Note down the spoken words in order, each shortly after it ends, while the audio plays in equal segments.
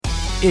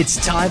It's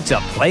time to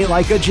play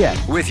like a Jet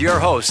with your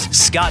host,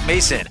 Scott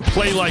Mason.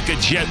 Play like a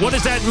Jet. What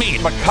does that mean?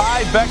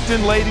 Mekhi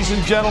Becton, ladies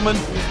and gentlemen.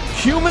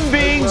 Human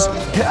beings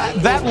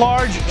that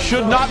large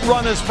should not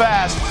run as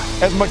fast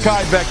as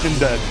Mekhi Becton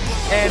did.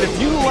 And if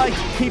you like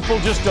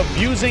people just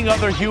abusing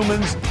other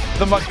humans,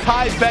 the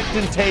Mekhi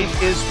Becton tape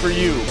is for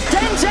you.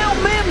 Denzel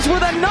Mims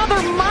with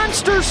another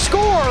monster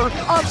score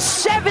of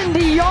 70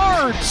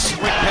 yards.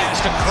 Quick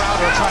pass to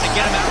Crowder, trying to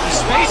get him out of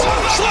space.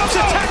 Slows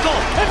a tackle,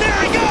 and there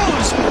he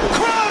goes.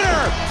 Crowder!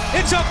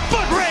 It's a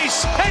foot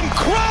race, and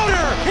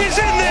Crowder is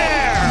in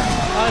there.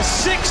 A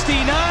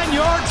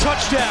 69-yard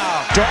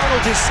touchdown.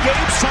 Darnold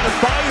escapes, trying to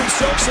buy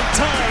himself some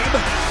time.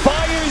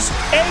 Fires,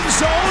 end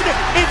zone.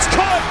 It's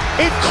caught.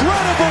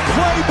 Incredible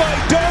play by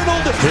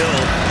Darnold. Hill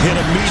hit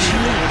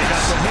immediately when he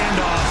got the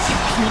handoff.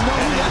 You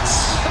know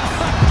that's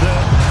the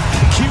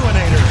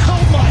Q-inator.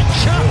 Oh my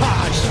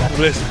gosh.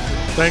 Listen,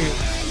 thank you.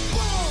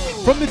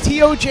 From the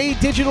TOJ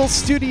Digital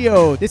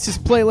Studio, this is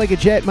Play Like a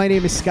Jet. My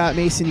name is Scott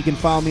Mason. You can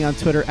follow me on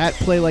Twitter at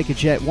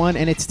PlayLikeAJet1.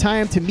 And it's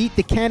time to meet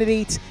the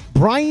candidates.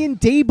 Brian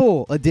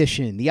Daboll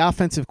edition, the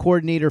offensive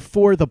coordinator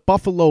for the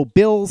Buffalo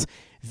Bills.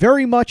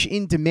 Very much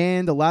in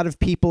demand. A lot of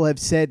people have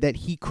said that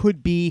he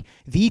could be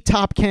the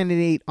top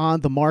candidate on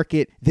the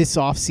market this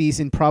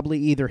offseason. Probably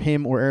either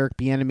him or Eric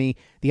Bieniemy,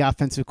 the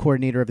offensive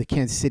coordinator of the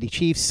Kansas City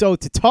Chiefs. So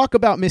to talk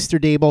about Mr.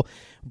 Daboll,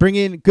 bring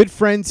in good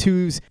friends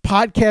whose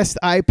podcast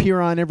I appear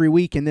on every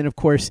week. And then, of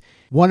course,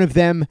 one of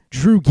them,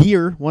 Drew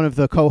Gear, one of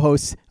the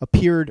co-hosts,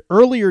 appeared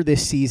earlier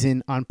this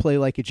season on Play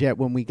Like a Jet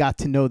when we got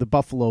to know the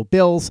Buffalo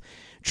Bills.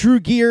 Drew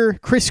Gear,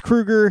 Chris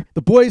Kruger,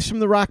 the boys from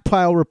the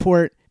Rockpile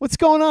Report. What's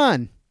going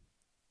on?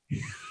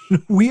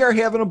 We are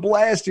having a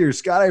blast here,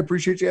 Scott. I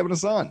appreciate you having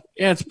us on.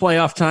 Yeah, it's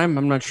playoff time.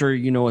 I'm not sure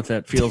you know what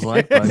that feels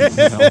like. But, you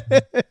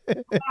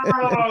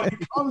know.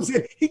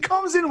 He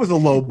comes in with a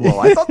low blow.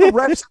 I thought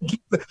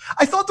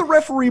the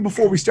referee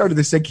before we started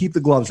this said keep the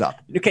gloves up.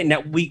 Okay,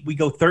 now we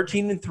go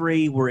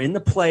 13-3. We're in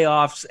the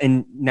playoffs,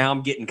 and now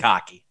I'm getting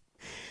cocky.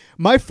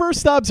 My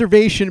first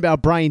observation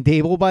about Brian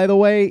Daboll, by the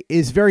way,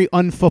 is very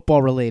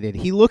unfootball related.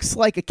 He looks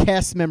like a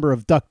cast member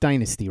of Duck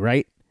Dynasty,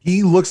 right?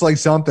 He looks like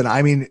something.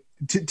 I mean,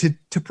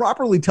 to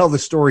properly tell the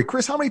story,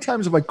 Chris, how many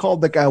times have I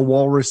called that guy a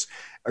walrus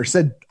or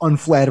said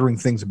unflattering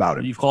things about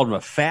him? You've called him a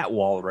fat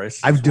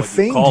walrus. I've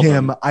defamed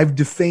him. I've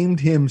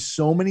defamed him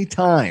so many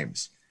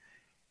times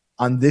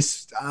on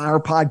our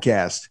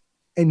podcast.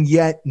 And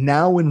yet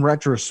now in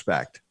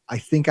retrospect, I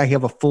think I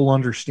have a full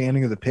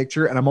understanding of the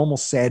picture, and I'm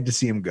almost sad to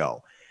see him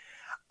go.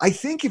 I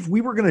think if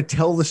we were going to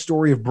tell the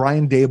story of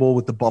Brian Daboll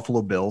with the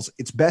Buffalo Bills,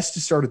 it's best to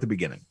start at the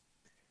beginning.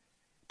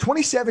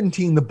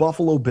 2017, the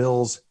Buffalo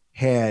Bills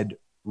had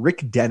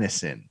Rick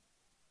Dennison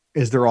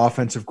as their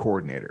offensive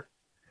coordinator.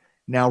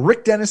 Now,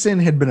 Rick Dennison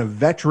had been a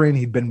veteran.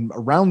 He'd been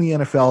around the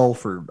NFL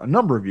for a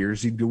number of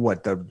years. He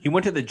went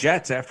to the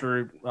Jets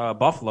after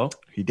Buffalo.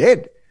 He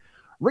did.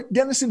 Rick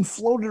Dennison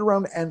floated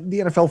around the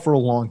NFL for a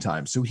long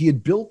time, so he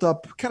had built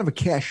up kind of a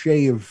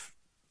cachet of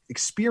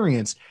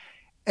experience.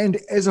 And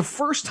as a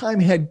first-time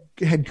head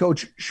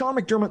coach, Sean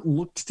McDermott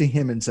looked to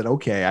him and said,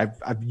 okay,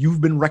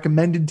 you've been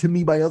recommended to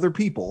me by other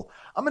people.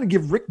 I'm going to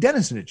give Rick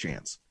Dennison a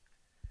chance.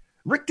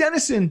 Rick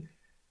Dennison,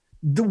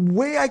 the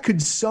way I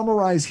could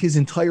summarize his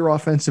entire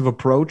offensive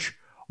approach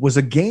was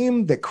a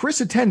game that Chris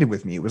attended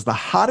with me. It was the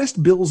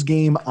hottest Bills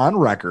game on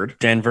record.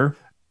 Denver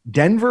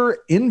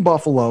in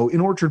Buffalo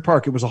in Orchard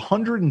Park. It was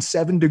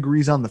 107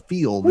 degrees on the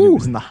field. And it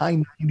was in the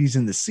high 90s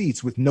in the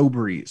seats with no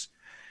breeze.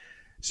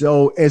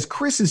 So as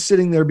Chris is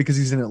sitting there because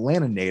he's an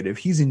Atlanta native,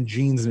 he's in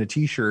jeans and a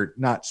T-shirt,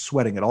 not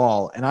sweating at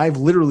all. And I've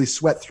literally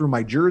sweat through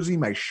my jersey,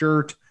 my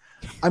shirt.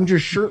 I'm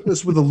just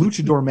shirtless with a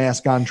luchador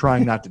mask on,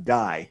 trying not to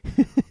die.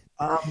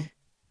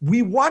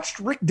 We watched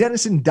Rick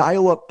Dennison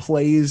dial up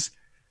plays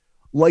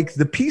like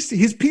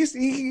his piece.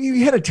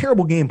 He had a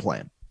terrible game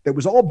plan that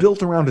was all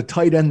built around a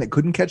tight end that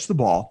couldn't catch the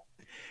ball.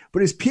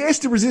 But his pièce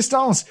de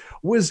résistance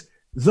was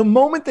the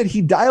moment that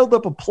he dialed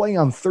up a play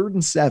on 3rd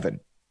and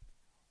 7,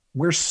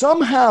 where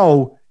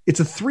somehow it's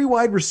a 3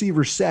 wide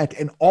receiver set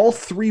and all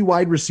 3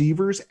 wide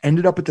receivers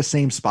ended up at the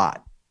same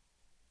spot.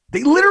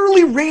 They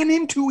literally ran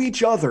into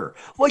each other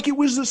like it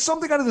was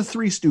something out of the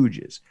Three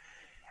Stooges.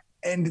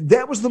 And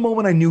that was the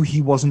moment I knew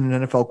he wasn't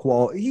an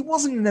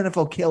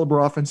NFL caliber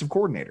offensive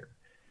coordinator.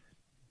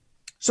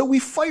 So we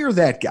fire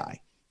that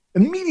guy,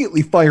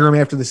 immediately fire him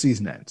after the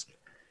season ends.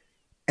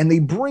 And they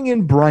bring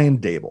in Brian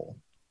Daboll.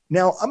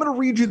 Now, I'm going to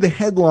read you the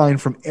headline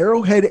from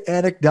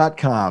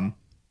arrowheadaddict.com,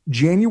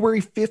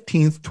 January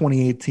 15th,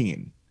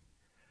 2018.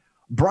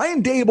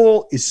 Brian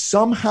Daboll is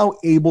somehow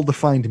able to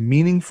find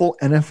meaningful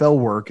NFL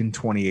work in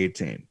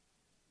 2018.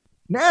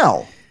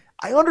 Now,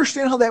 I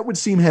understand how that would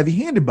seem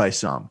heavy-handed by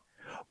some,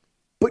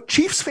 but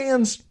Chiefs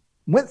fans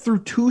went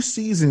through 2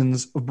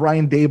 seasons of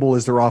Brian Daboll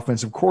as their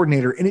offensive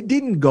coordinator, and it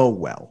didn't go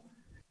well.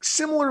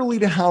 Similarly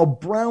to how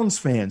Browns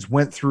fans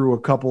went through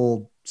a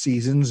couple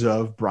seasons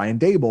of Brian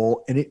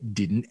Daboll, and it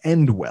didn't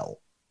end well.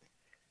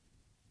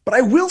 But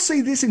I will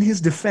say this in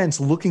his defense,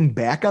 looking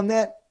back on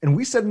that, and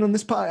we said it on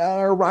this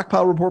our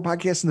Rockpile Report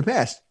podcast in the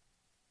past,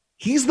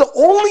 He's the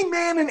only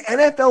man in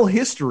NFL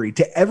history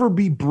to ever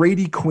be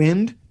Brady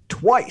Quinned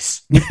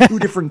twice with two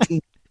different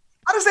teams.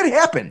 How does that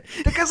happen?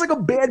 That guy's like a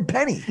bad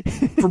penny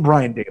for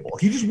Brian Daboll.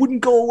 He just wouldn't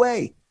go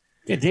away.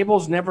 Yeah,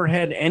 Daboll's never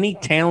had any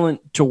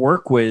talent to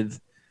work with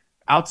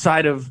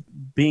outside of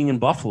being in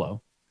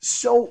Buffalo.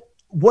 So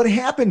what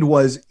happened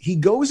was he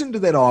goes into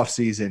that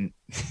offseason.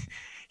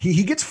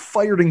 He gets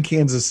fired in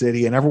Kansas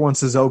City, and everyone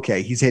says,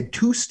 okay, he's had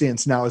 2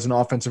 stints now as an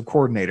offensive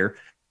coordinator.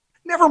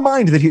 Never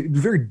mind that he's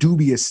very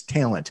dubious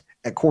talent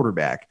at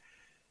quarterback.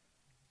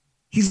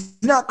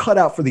 He's not cut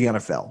out for the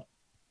NFL.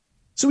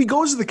 So he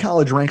goes to the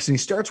college ranks and he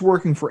starts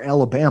working for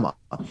Alabama.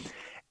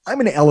 I'm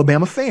an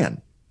Alabama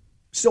fan.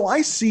 So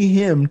I see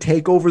him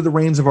take over the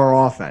reins of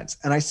our offense,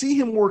 and I see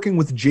him working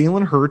with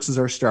Jalen Hurts as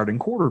our starting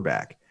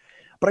quarterback.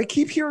 But I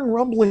keep hearing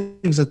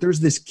rumblings that there's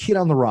this kid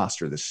on the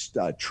roster, this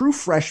true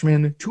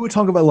freshman, Tua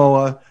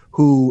Tagovailoa,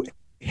 who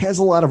has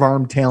a lot of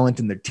arm talent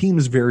and the team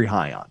is very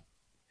high on.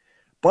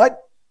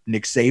 But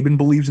Nick Saban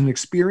believes in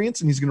experience,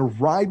 and he's going to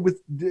ride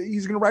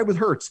with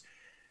Hurts.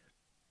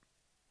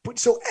 But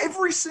so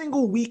every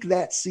single week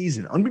that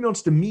season,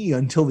 unbeknownst to me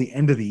until the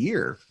end of the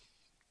year,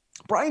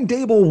 Brian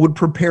Daboll would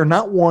prepare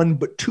not 1,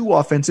 but 2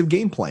 offensive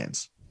game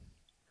plans.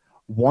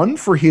 One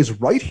for his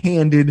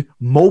right-handed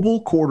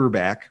mobile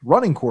quarterback,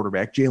 running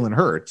quarterback, Jalen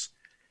Hurts,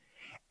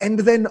 and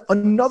then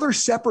another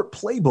separate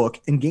playbook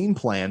and game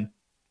plan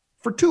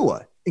for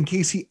Tua in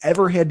case he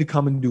ever had to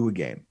come and do a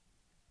game.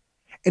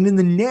 And in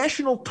the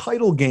national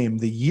title game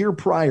the year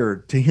prior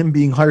to him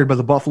being hired by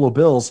the Buffalo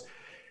Bills,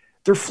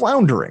 they're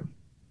floundering.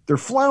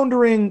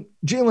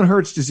 Jalen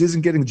Hurts just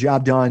isn't getting the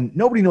job done.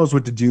 Nobody knows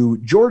what to do.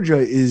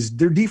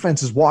 Their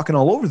defense is walking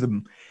all over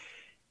them.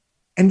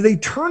 And they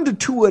turn to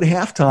Tua at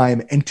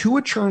halftime, and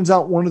Tua churns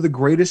out one of the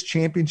greatest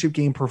championship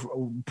game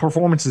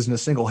performances in a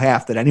single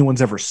half that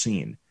anyone's ever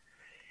seen.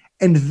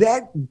 And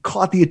that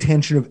caught the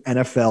attention of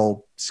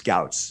NFL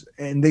scouts.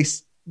 And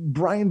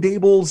Brian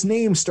Daboll's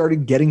name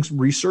started getting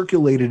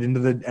recirculated into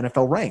the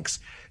NFL ranks,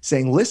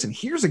 saying, listen,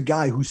 here's a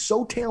guy who's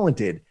so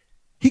talented.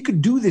 He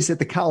could do this at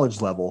the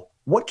college level.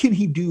 What can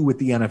he do at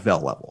the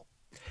NFL level?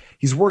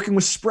 He's working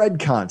with spread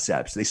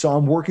concepts. They saw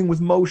him working with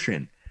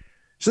motion.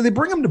 So they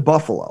bring him to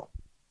Buffalo.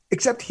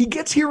 Except he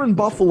gets here in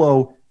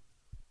Buffalo,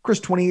 Chris,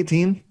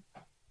 2018.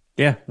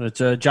 Yeah, it's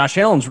Josh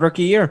Allen's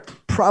rookie year.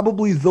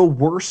 Probably the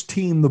worst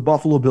team the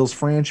Buffalo Bills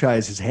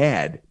franchise has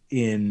had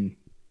in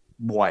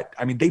what?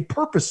 I mean, they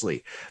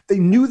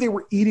knew they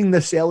were eating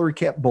the salary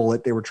cap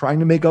bullet. They were trying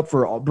to make up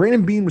for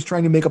Brandon Beane was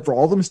trying to make up for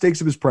all the mistakes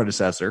of his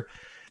predecessor.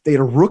 They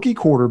had a rookie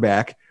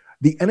quarterback,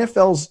 the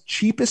NFL's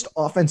cheapest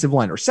offensive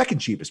line, or second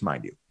cheapest,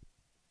 mind you.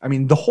 I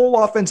mean, the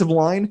whole offensive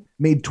line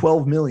made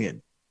 $12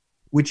 million,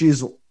 which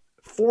is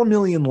 $4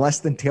 million less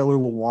than Taylor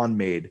Lewan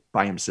made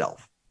by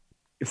himself,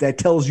 if that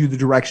tells you the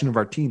direction of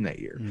our team that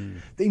year.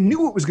 They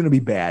knew it was going to be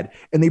bad,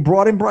 and they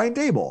brought in Brian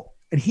Daboll,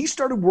 and he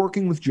started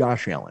working with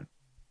Josh Allen.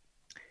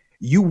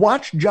 You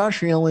watched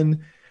Josh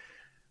Allen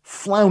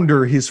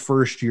flounder his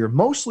first year,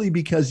 mostly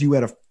because you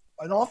had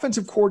an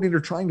offensive coordinator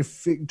trying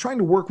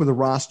to work with a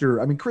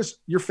roster. I mean, Chris,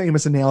 your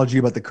famous analogy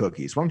about the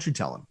cookies. Why don't you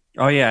tell him?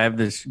 Oh, yeah, I have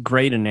this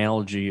great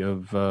analogy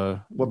of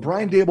what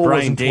Brian Daboll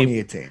was in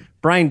 2018.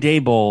 Brian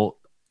Daboll,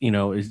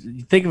 you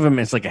think of him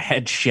as like a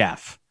head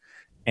chef,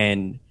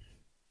 and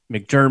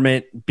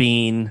McDermott,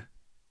 Bean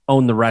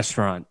own the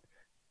restaurant,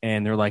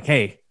 and they're like,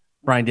 hey,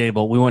 Brian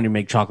Daboll, we want to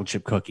make chocolate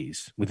chip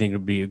cookies. We think it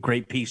would be a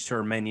great piece to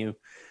our menu.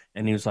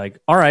 And he was like,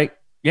 all right,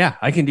 yeah,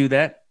 I can do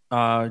that.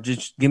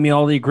 Just give me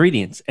all the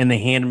ingredients. And they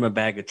hand him a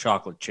bag of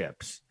chocolate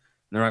chips.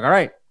 And they're like, all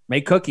right,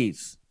 make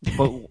cookies.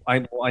 But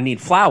I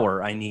need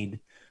flour. I need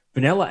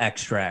vanilla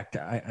extract.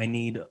 I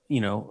need,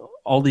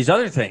 all these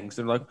other things.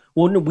 They're like,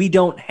 well, no, we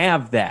don't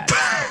have that.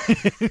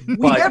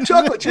 We have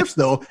chocolate chips,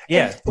 though.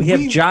 Yeah, we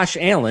have Josh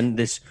Allen,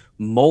 this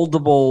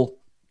moldable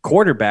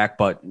quarterback,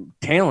 but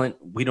talent,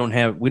 we don't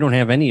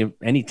have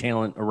any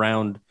talent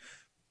around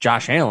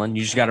Josh Allen.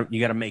 You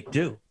gotta make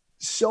do.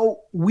 So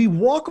we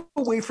walk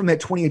away from that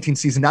 2018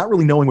 season not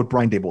really knowing what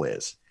Brian Daboll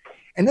is.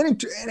 And then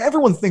and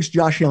everyone thinks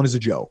Josh Allen is a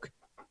joke.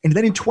 And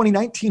then in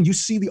 2019, you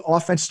see the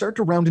offense start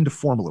to round into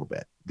form a little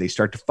bit. They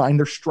start to find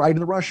their stride in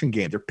the rushing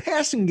game. Their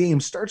passing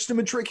game starts to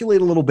matriculate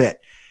a little bit.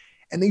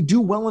 And they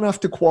do well enough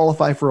to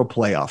qualify for a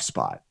playoff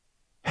spot.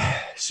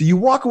 So you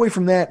walk away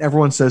from that, and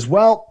everyone says,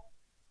 well,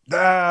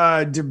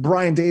 Brian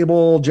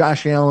Daboll,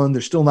 Josh Allen,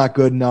 they're still not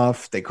good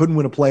enough. They couldn't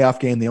win a playoff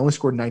game. They only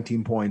scored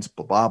 19 points,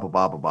 blah, blah, blah,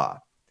 blah, blah, blah.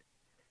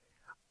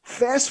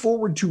 Fast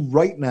forward to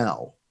right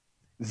now,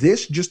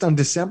 this just on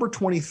December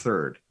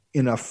 23rd,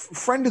 in a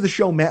friend of the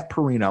show, Matt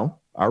Perino,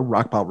 our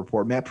Rockpile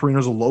Report. Matt Perino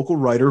is a local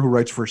writer who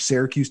writes for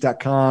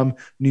Syracuse.com,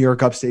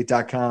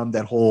 NewYorkUpstate.com,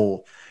 that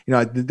whole,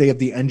 they have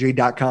the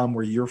NJ.com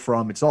where you're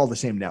from. It's all the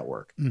same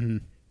network. Mm-hmm.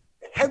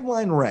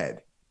 Headline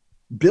read,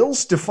 Bill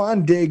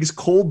Stephon Diggs,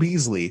 Cole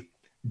Beasley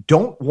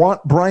don't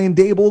want Brian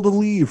Daboll to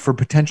leave for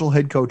potential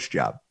head coach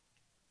job.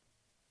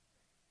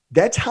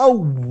 That's how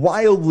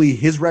wildly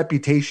his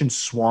reputation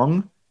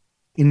swung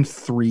in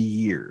 3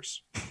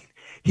 years.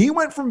 He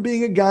went from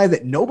being a guy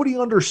that nobody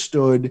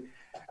understood,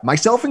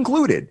 myself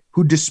included,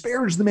 who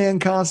disparaged the man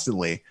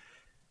constantly,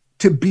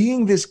 to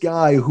being this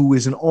guy who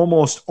is an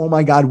almost, oh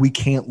my God, we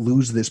can't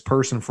lose this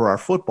person for our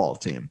football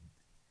team.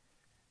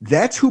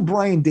 That's who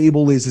Brian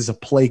Daboll is as a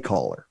play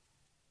caller.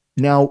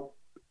 Now,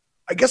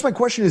 I guess my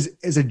question is,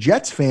 as a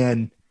Jets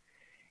fan,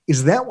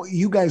 is that what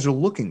you guys are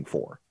looking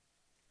for?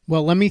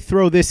 Well, let me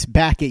throw this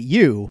back at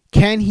you.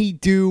 Can he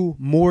do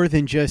more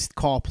than just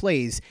call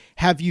plays?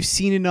 Have you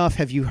seen enough?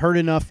 Have you heard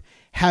enough?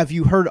 Have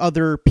you heard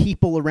other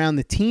people around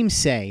the team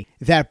say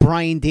that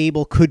Brian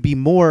Daboll could be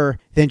more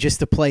than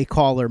just a play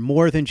caller,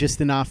 more than just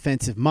an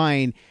offensive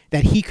mind,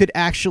 that he could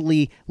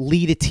actually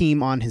lead a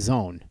team on his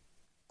own?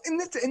 And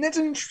that's an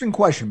interesting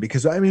question,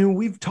 because, I mean,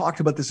 we've talked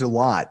about this a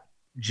lot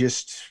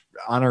just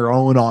on our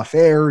own off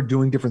air,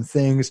 doing different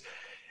things.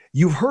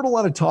 You've heard a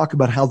lot of talk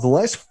about how the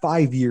last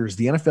 5 years,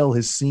 the NFL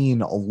has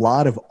seen a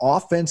lot of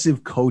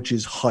offensive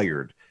coaches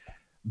hired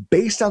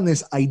based on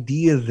this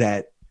idea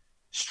that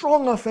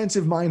strong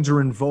offensive minds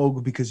are in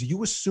vogue because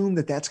you assume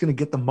that that's going to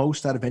get the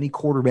most out of any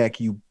quarterback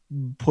you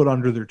put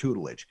under their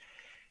tutelage.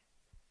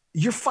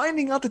 You're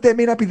finding out that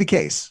may not be the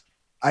case.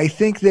 I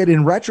think that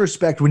in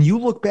retrospect, when you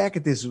look back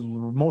at this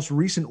most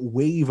recent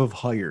wave of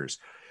hires,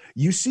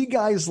 you see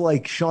guys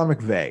like Sean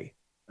McVay,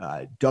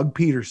 Doug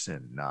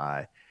Peterson,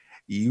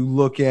 you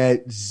look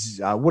at,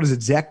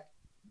 Zach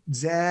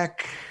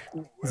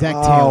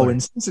Taylor in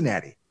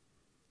Cincinnati.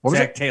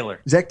 Zach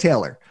Taylor.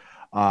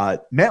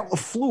 Matt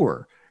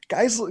LaFleur,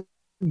 guys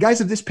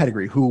of this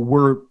pedigree who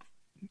were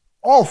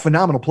all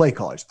phenomenal play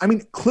callers. I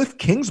mean, Cliff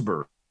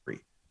Kingsbury.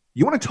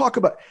 You want to talk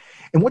about,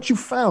 and what you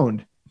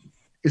found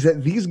is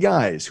that these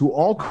guys who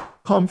all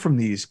come from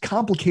these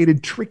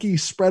complicated, tricky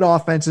spread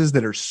offenses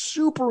that are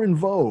super in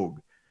vogue,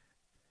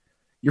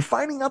 you're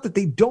finding out that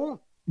they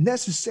don't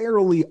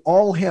necessarily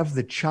all have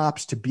the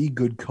chops to be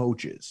good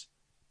coaches.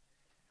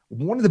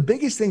 One of the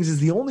biggest things is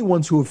the only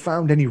ones who have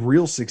found any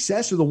real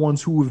success are the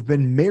ones who have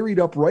been married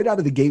up right out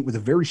of the gate with a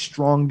very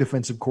strong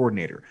defensive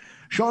coordinator.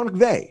 Sean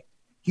McVay,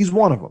 he's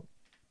one of them.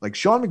 Like,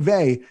 Sean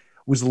McVay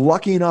was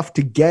lucky enough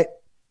to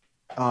get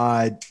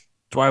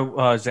that's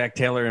why Zach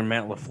Taylor and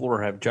Matt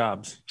LaFleur have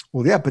jobs.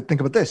 Well, yeah, but think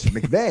about this.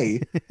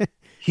 McVay,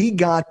 he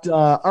got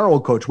our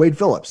old coach, Wade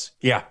Phillips.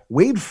 Yeah.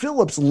 Wade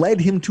Phillips led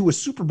him to a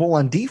Super Bowl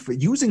on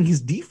defense, using his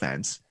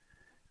defense.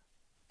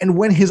 And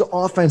when his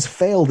offense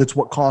failed, it's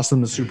what cost them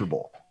the Super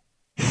Bowl.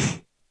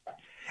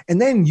 And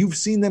then you've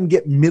seen them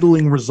get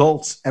middling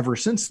results ever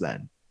since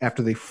then,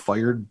 after they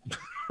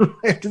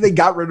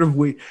got rid of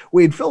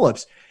Wade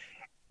Phillips.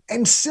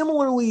 And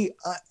similarly,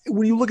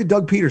 when you look at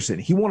Doug Peterson,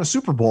 he won a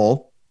Super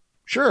Bowl,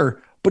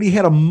 sure, but he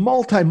had a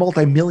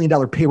multi-million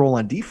dollar payroll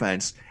on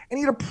defense, and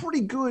he had a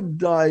pretty good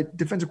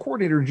defensive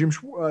coordinator in Jim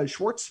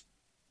Schwartz.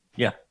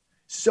 Yeah.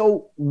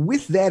 So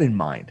with that in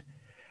mind,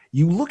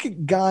 you look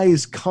at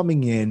guys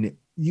coming in,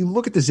 you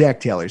look at the Zach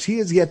Taylors. He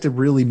has yet to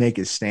really make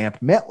his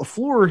stamp. Matt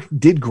LaFleur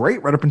did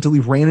great right up until he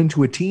ran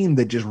into a team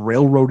that just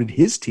railroaded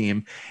his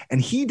team,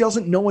 and he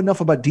doesn't know enough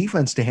about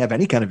defense to have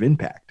any kind of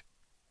impact.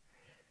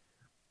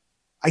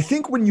 I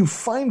think when you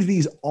find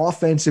these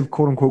offensive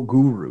quote-unquote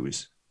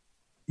gurus,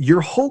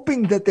 you're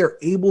hoping that they're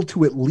able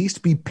to at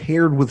least be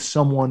paired with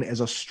someone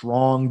as a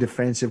strong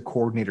defensive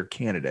coordinator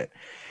candidate.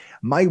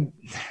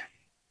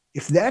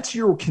 If that's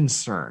your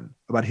concern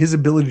about his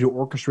ability to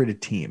orchestrate a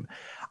team,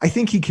 I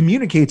think he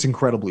communicates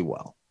incredibly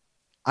well.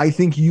 I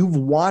think you've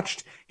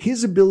watched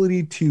his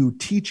ability to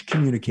teach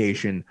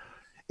communication.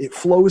 It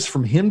flows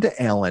from him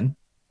to Allen,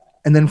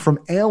 and then from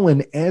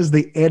Allen, as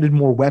they added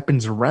more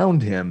weapons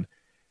around him,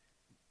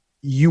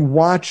 you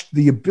watched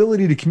the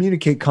ability to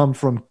communicate come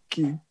from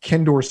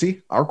Ken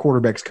Dorsey, our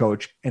quarterback's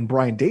coach, and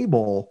Brian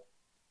Daboll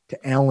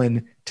to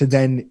Allen to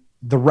then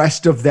the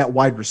rest of that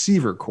wide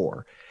receiver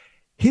core.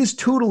 His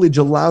tutelage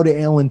allowed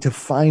Allen to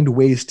find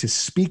ways to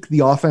speak the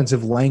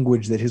offensive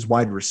language that his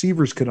wide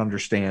receivers could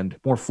understand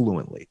more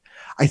fluently.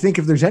 I think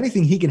if there's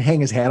anything he can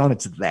hang his hat on,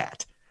 it's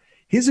that.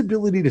 His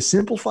ability to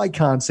simplify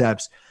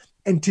concepts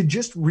and to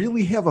just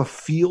really have a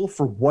feel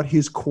for what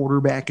his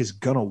quarterback is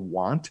going to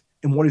want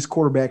and what his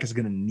quarterback is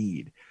going to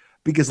need.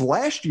 Because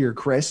last year,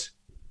 Chris,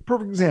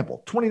 perfect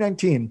example,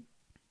 2019,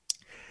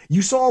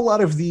 you saw a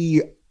lot of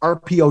the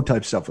RPO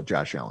type stuff with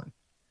Josh Allen.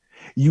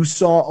 You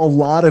saw a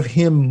lot of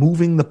him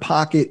moving the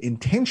pocket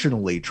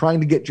intentionally, trying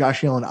to get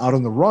Josh Allen out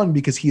on the run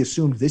because he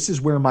assumed this is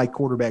where my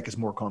quarterback is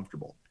more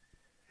comfortable.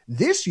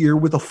 This year,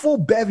 with a full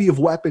bevy of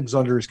weapons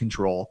under his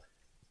control,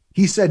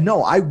 he said,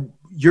 no,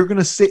 you're going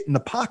to sit in the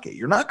pocket.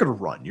 You're not going to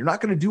run. You're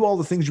not going to do all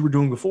the things you were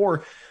doing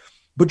before,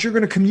 but you're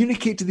going to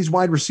communicate to these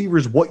wide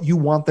receivers what you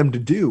want them to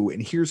do,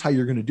 and here's how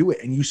you're going to do it.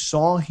 And you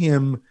saw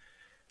him,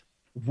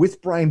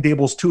 with Brian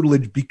Daboll's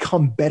tutelage,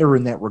 become better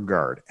in that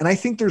regard. And I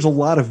think there's a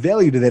lot of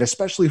value to that,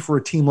 especially for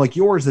a team like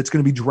yours that's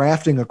going to be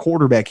drafting a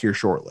quarterback here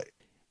shortly.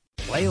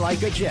 Play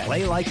like a Jet.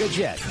 Play like a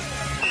Jet.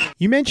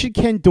 You mentioned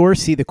Ken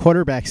Dorsey, the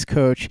quarterback's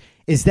coach.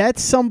 Is that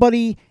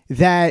somebody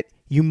that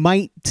you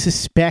might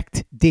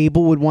suspect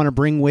Dable would want to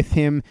bring with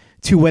him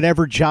to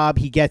whatever job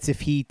he gets if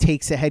he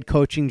takes a head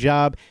coaching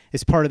job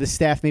as part of the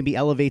staff, maybe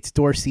elevates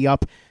Dorsey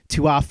up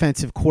to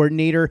offensive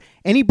coordinator.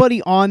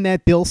 Anybody on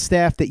that Bill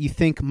staff that you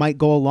think might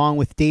go along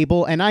with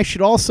Dable? And I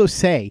should also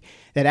say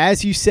that,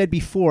 as you said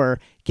before,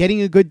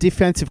 getting a good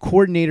defensive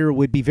coordinator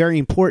would be very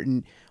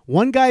important.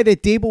 One guy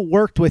that Dable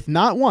worked with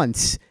not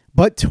once,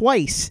 but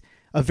twice,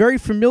 a very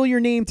familiar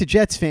name to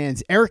Jets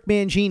fans, Eric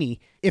Mangini.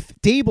 If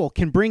Dable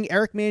can bring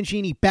Eric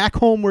Mangini back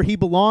home where he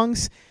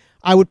belongs,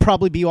 I would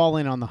probably be all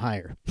in on the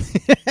hire.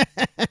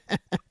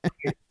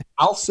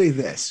 I'll say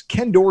this.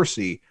 Ken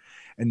Dorsey,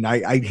 and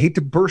I hate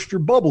to burst your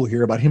bubble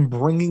here about him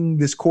bringing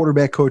this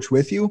quarterback coach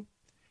with you.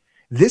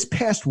 This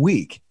past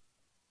week,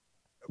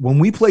 when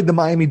we played the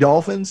Miami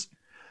Dolphins,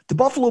 the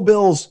Buffalo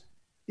Bills,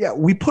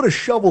 we put a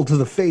shovel to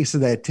the face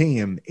of that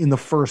team in the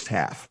first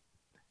half.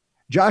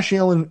 Josh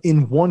Allen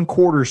in one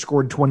quarter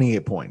scored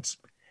 28 points.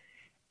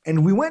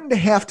 And we went into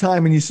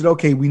halftime and you said,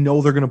 okay, we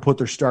know they're going to put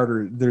their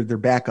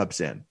backups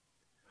in.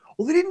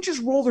 Well, they didn't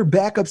just roll their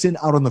backups in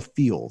out on the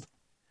field.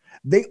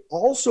 They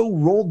also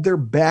rolled their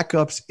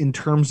backups in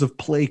terms of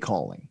play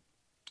calling.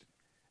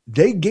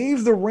 They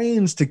gave the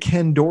reins to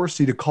Ken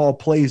Dorsey to call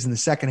plays in the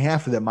second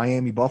half of that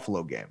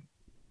Miami-Buffalo game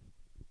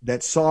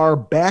that saw our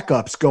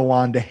backups go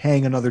on to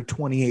hang another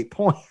 28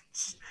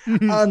 points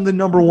on the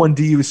number one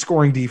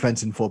scoring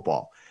defense in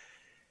football.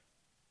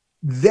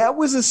 That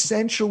was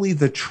essentially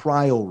the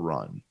trial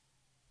run.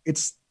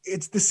 It's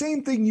the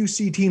same thing you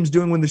see teams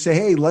doing when they say,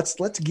 hey,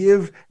 let's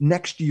give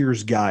next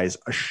year's guys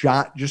a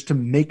shot just to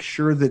make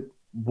sure that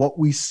what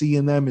we see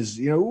in them is,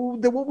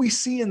 that what we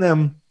see in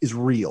them is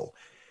real.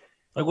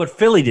 Like what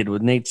Philly did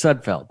with Nate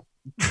Sudfeld.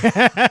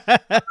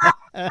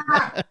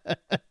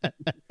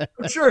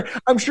 I'm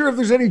sure if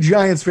there's any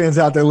Giants fans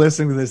out there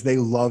listening to this, they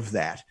love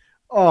that.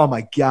 Oh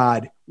my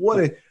God.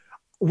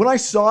 When I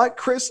saw it,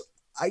 Chris,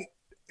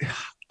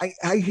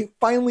 I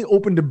finally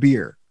opened a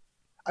beer.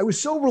 I was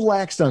so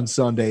relaxed on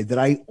Sunday that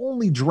I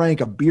only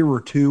drank a beer or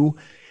two.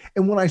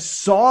 And when I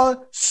saw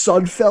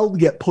Sudfeld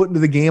get put into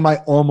the game, I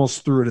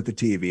almost threw it at the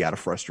TV out of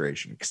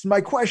frustration. Because my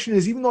question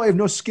is, even though I have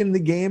no skin in the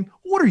game,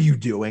 what are you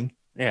doing?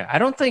 Yeah, I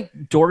don't think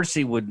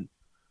Dorsey would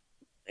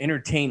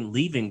entertain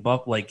leaving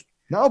Buff.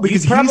 No,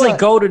 because you probably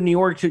go to New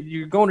York.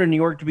 You're going to New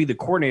York to be the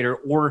coordinator,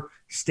 or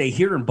stay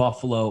here in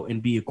Buffalo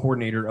and be a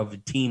coordinator of a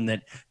team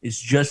that is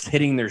just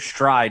hitting their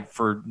stride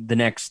for the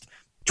next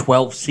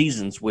 12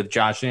 seasons with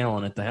Josh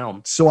Allen at the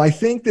helm. So I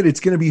think that it's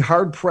going to be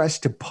hard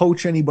pressed to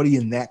poach anybody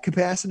in that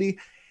capacity.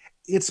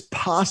 It's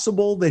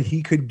possible that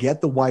he could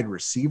get the wide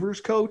receivers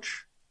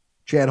coach,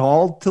 Chad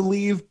Hall, to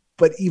leave,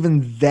 but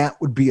even that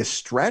would be a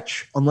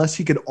stretch unless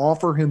he could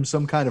offer him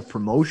some kind of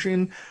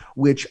promotion,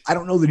 which I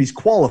don't know that he's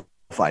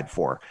qualified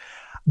for.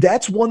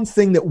 That's one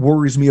thing that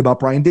worries me about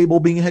Brian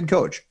Daboll being a head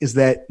coach, is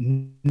that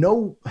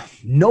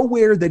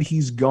nowhere that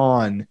he's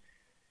gone.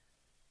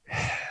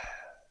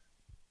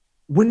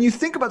 When you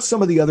think about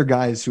some of the other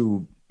guys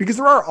because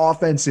there are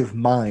offensive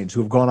minds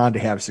who have gone on to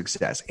have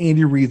success.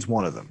 Andy Reid's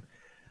one of them.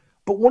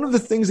 But one of the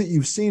things that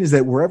you've seen is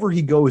that wherever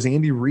he goes,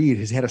 Andy Reid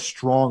has had a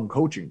strong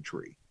coaching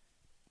tree.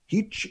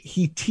 He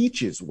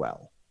teaches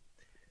well.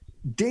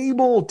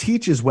 Daboll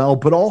teaches well,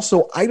 but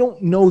also I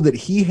don't know that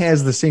he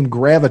has the same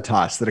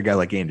gravitas that a guy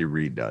like Andy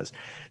Reid does.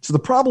 So the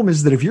problem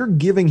is that if you're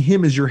giving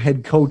him as your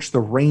head coach the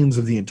reins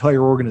of the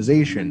entire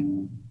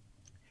organization,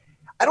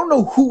 I don't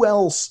know who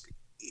else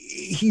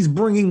he's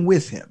bringing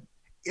with him.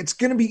 It's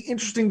going to be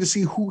interesting to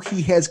see who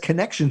he has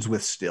connections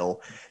with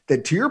still,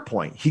 that to your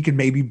point, he could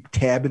maybe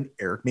tab an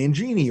Eric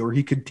Mangini, or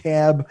he could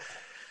tab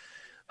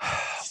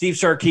Steve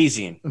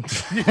Sarkisian.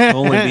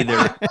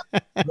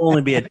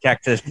 Only be at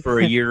Texas for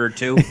a year or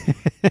two.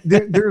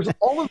 There's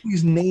all of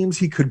these names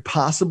he could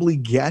possibly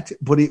get,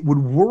 but it would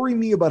worry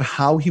me about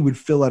how he would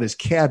fill out his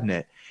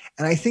cabinet.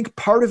 And I think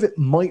part of it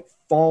might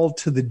fall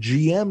to the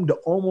GM to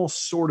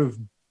almost sort of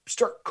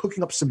start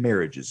cooking up some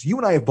marriages. You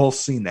and I have both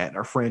seen that in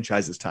our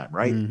franchise this time,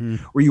 right? Mm-hmm.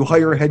 Where you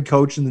hire a head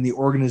coach and then the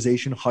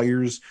organization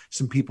hires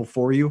some people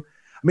for you.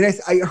 I mean,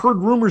 I heard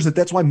rumors that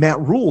that's why Matt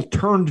Rule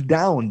turned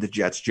down the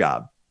Jets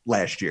job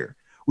last year,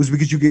 was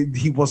because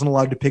he wasn't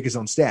allowed to pick his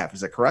own staff.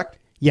 Is that correct?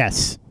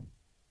 Yes.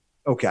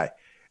 Okay.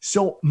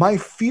 So my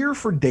fear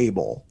for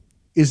Daboll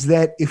is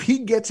that if he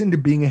gets into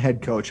being a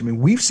head coach, I mean,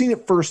 we've seen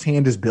it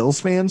firsthand as Bills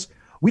fans.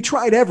 We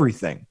tried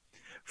everything.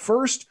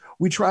 First,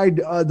 we tried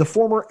the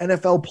former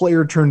NFL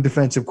player turned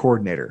defensive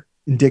coordinator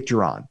in Dick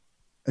Duran,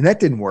 and that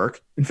didn't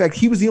work. In fact,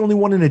 he was the only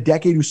one in a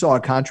decade who saw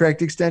a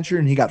contract extension,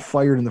 and he got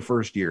fired in the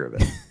first year of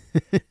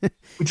it.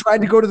 We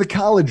tried to go to the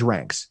college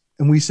ranks,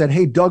 and we said,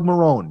 hey, Doug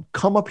Marrone,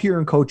 come up here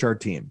and coach our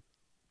team.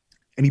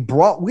 And he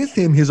brought with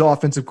him his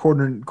offensive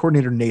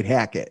coordinator, Nate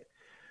Hackett,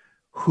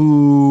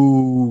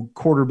 who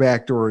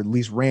quarterbacked or at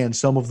least ran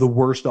some of the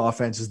worst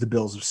offenses the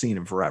Bills have seen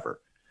in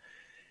forever.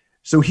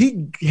 So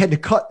he had to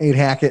cut Nate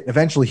Hackett.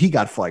 Eventually, he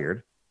got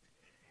fired.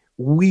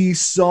 We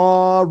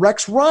saw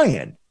Rex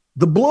Ryan,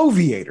 the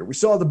bloviator. We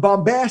saw the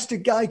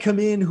bombastic guy come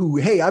in who,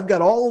 hey, I've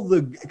got all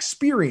the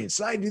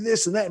experience. I do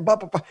this and that. And blah,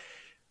 blah, blah.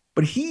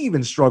 But he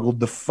even struggled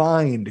to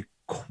find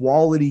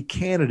quality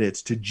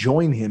candidates to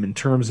join him in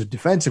terms of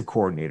defensive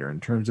coordinator,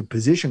 in terms of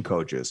position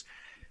coaches.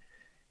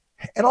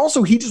 And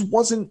also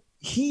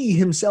he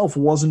himself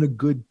wasn't a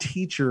good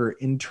teacher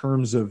in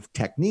terms of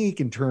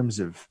technique, in terms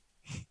of,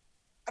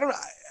 I don't know.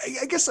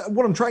 I guess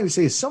what I'm trying to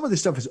say is some of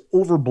this stuff is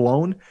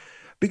overblown,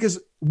 because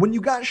when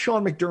you got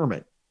Sean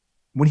McDermott,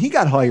 when he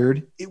got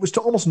hired, it was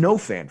to almost no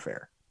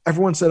fanfare.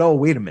 Everyone said, "Oh,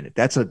 wait a minute.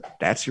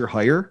 That's your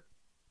hire?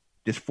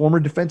 This former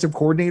defensive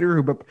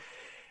coordinator,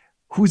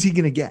 who's he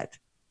going to get?"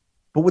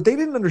 But what they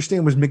didn't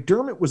understand was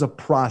McDermott was a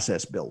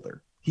process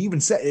builder. He even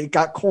said, it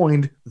got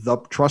coined the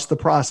trust the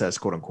process,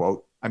 quote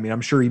unquote. I mean, I'm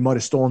sure he might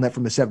have stolen that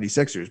from the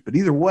 76ers, but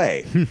either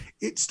way,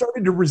 it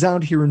started to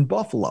resound here in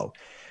Buffalo,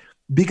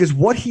 because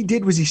what he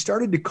did was he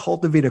started to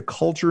cultivate a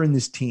culture in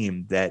this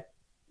team that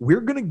we're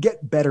going to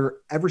get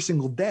better every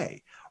single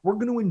day. We're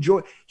going to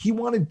enjoy. He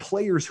wanted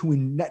players who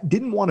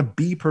didn't want to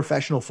be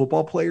professional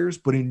football players,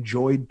 but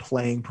enjoyed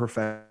playing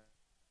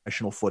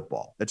professional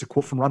football. That's a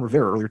quote from Ron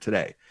Rivera earlier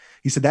today.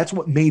 He said that's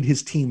what made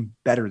his team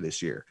better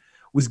this year,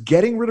 was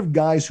getting rid of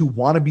guys who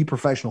want to be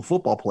professional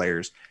football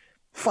players,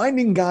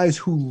 finding guys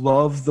who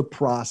love the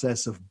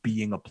process of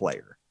being a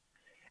player.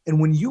 And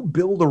when you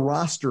build a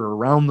roster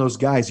around those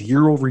guys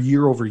year over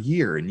year over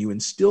year, and you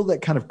instill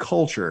that kind of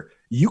culture,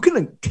 you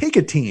can take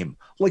a team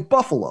like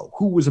Buffalo,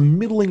 who was a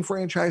middling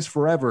franchise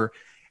forever,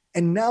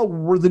 and now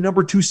we're the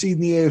number 2 seed in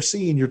the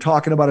AFC, and you're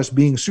talking about us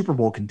being Super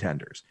Bowl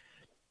contenders.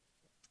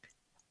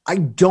 I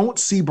don't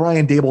see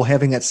Brian Daboll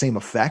having that same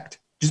effect,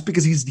 just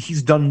because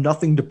he's done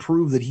nothing to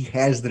prove that he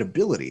has that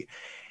ability.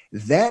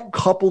 That,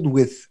 coupled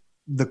with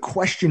the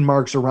question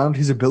marks around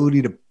his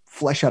ability to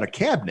flesh out a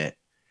cabinet,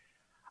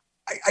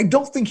 I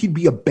don't think he'd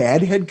be a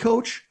bad head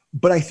coach,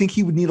 but I think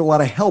he would need a lot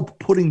of help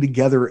putting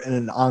together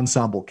an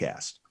ensemble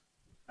cast.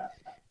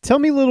 Tell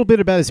me a little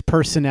bit about his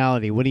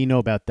personality. What do you know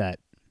about that?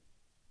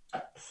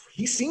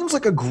 He seems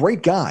like a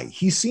great guy.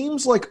 He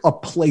seems like a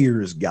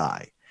player's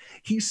guy.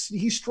 He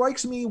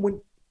strikes me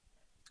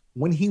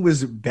when he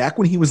was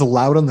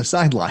allowed on the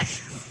sideline.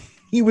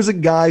 He was a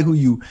guy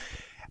who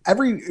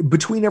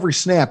between every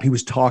snap, he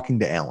was talking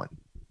to Allen.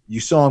 You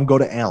saw him go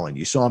to Allen.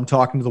 You saw him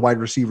talking to the wide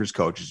receivers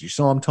coaches. You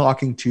saw him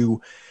talking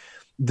to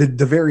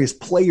the various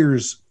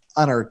players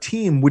on our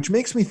team, which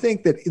makes me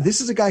think that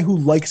this is a guy who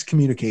likes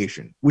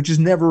communication, which is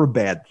never a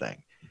bad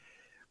thing.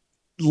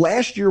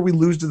 Last year we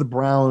lose to the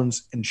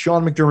Browns, and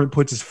Sean McDermott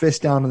puts his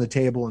fist down on the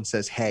table and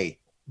says, "Hey,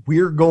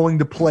 we're going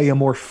to play a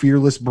more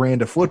fearless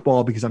brand of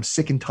football because I'm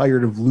sick and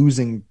tired of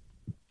losing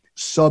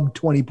sub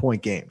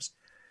 20-point games."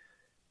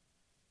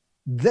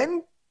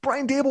 Then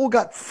Brian Daboll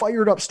got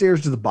fired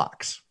upstairs to the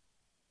box.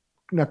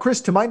 Now,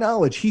 Chris, to my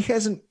knowledge, he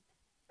hasn't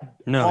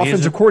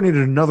offensive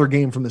coordinated another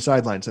game from the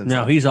sideline since.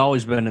 No, he's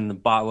always been in the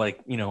bot,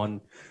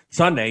 on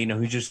Sunday,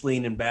 he's just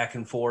leaning back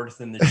and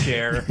forth in the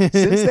chair.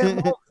 Since that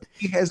moment,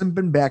 he hasn't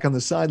been back on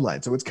the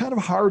sideline. So it's kind of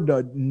hard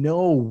to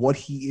know what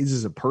he is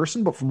as a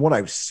person, but from what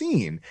I've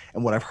seen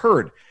and what I've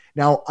heard.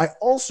 Now, I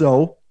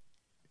also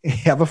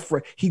have a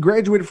friend. He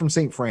graduated from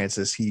St.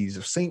 Francis. He's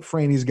a St.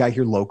 Franny's guy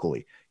here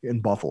locally in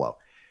Buffalo.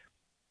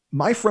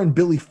 My friend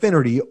Billy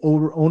Finnerty,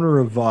 owner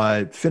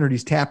of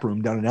Finnerty's Tap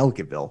Room down in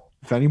Ellicottville.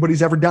 If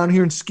anybody's ever down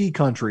here in ski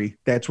country,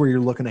 that's where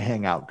you're looking to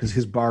hang out, because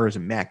his bar is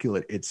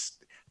immaculate. The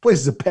place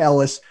is a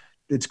palace.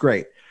 It's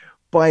great.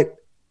 But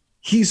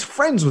he's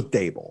friends with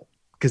Daboll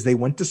because they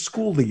went to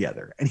school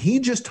together. And he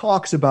just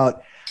talks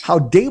about how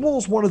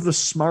Daboll's one of the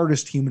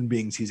smartest human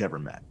beings he's ever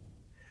met.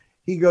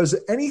 He goes,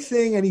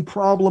 any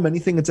problem,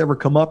 anything that's ever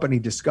come up, any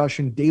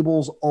discussion,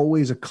 Daboll's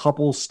always a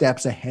couple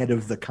steps ahead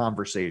of the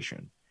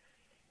conversation.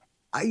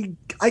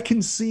 I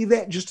can see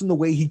that just in the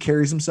way he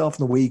carries himself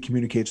and the way he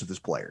communicates with his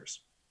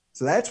players.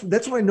 So that's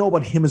what I know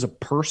about him as a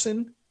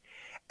person.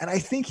 And I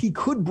think he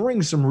could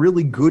bring some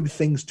really good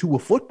things to a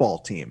football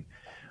team.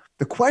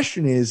 The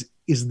question is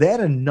that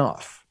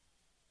enough?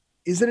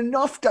 Is it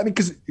enough? I mean,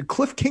 because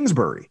Cliff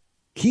Kingsbury,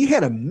 he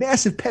had a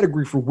massive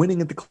pedigree for winning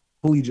at the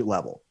collegiate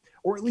level,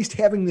 or at least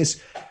having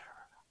this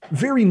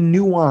very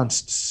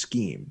nuanced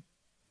scheme.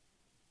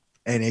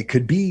 And it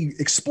could be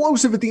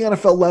explosive at the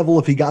NFL level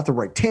if he got the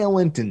right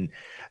talent. And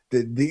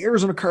the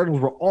Arizona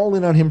Cardinals were all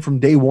in on him from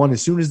day one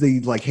as soon as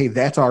they hey,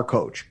 that's our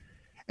coach.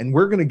 And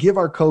we're going to give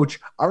our coach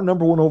our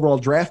number 1 overall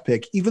draft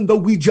pick, even though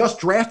we just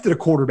drafted a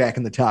quarterback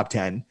in the top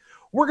 10.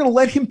 We're going to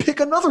let him pick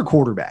another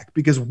quarterback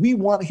because we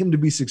want him to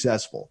be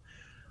successful.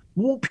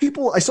 Well,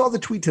 I saw the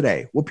tweet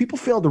today. What people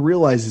fail to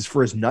realize is,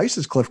 for as nice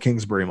as Cliff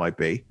Kingsbury might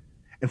be,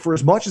 and for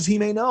as much as he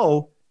may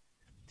know,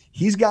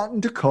 he's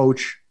gotten to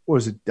coach,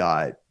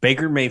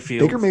 Baker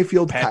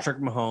Mayfield, Patrick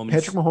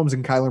Mahomes,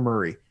 and Kyler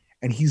Murray.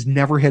 And he's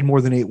never had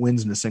more than 8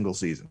 wins in a single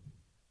season,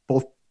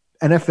 both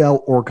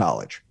NFL or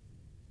college.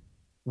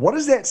 What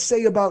does that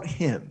say about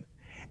him?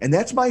 And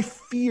that's my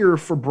fear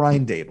for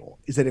Brian Daboll,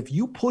 is that if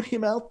you put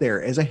him out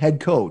there as a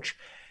head coach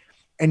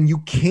and you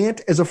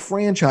can't, as a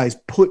franchise,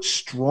 put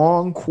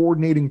strong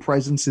coordinating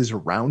presences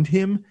around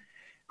him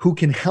who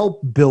can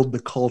help build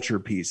the culture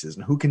pieces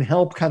and who can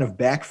help kind of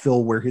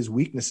backfill where his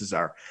weaknesses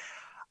are,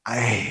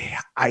 I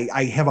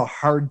have a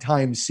hard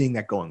time seeing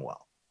that going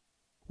well.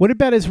 What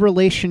about his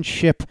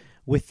relationship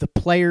with the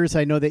players?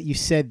 I know that you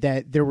said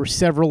that there were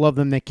several of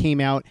them that came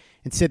out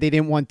and said they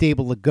didn't want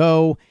Dable to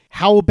go.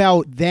 How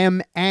about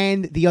them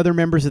and the other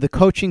members of the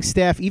coaching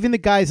staff, even the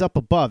guys up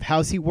above?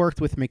 How's he worked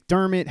with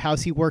McDermott?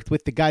 How's he worked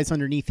with the guys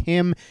underneath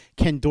him,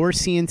 Ken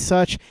Dorsey and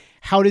such?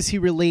 How does he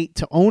relate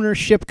to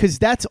ownership? Because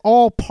that's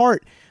all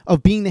part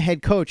of being the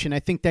head coach, and I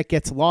think that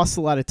gets lost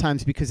a lot of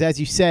times because, as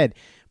you said,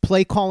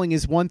 play calling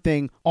is one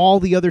thing. All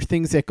the other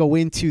things that go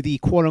into the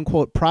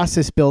quote-unquote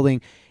process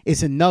building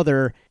is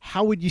another.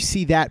 How would you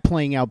see that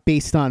playing out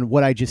based on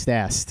what I just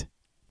asked?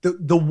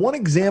 The one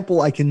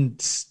example I can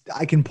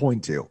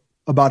point to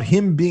about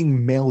him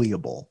being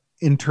malleable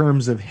in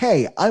terms of,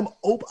 hey, I'm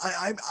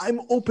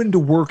open to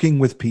working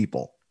with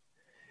people,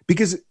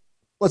 because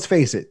let's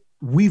face it,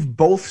 we've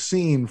both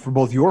seen for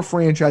both your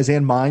franchise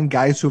and mine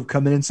guys who have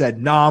come in and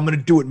said, "Nah, I'm going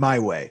to do it my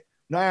way."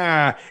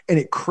 And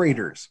it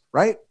craters,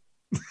 right?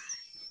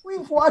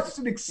 We've watched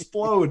it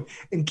explode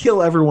and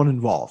kill everyone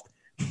involved.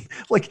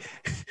 Like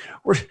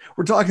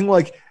we're talking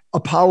like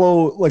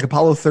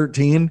Apollo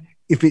 13.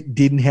 If it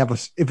didn't have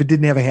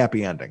a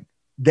happy ending,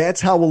 that's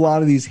how a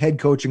lot of these head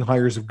coaching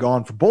hires have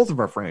gone for both of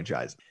our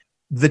franchises.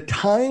 The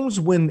times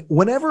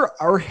whenever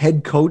our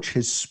head coach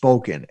has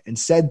spoken and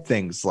said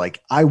things like,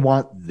 "I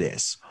want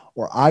this,"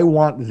 or "I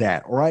want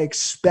that," or "I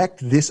expect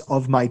this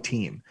of my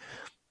team."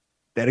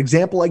 That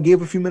example I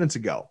gave a few minutes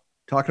ago,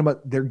 talking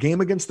about their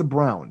game against the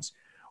Browns,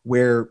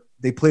 where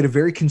they played a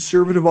very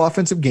conservative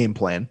offensive game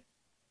plan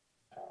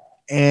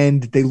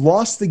and they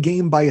lost the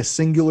game by a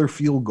singular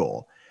field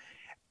goal.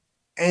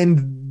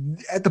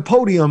 And at the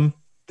podium,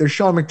 there's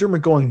Sean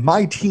McDermott going,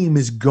 "My team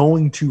is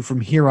going to,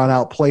 from here on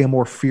out, play a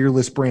more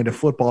fearless brand of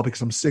football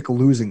because I'm sick of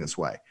losing this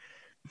way."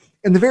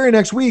 And the very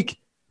next week,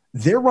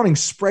 they're running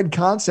spread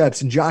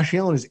concepts and Josh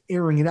Allen is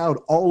airing it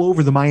out all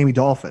over the Miami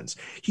Dolphins.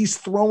 He's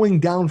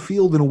throwing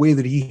downfield in a way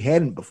that he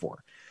hadn't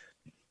before.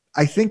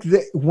 I think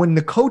that when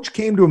the coach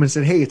came to him and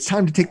said, "Hey, it's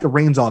time to take the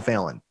reins off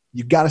Allen.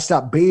 You've got to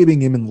stop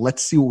babying him and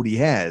let's see what he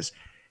has,"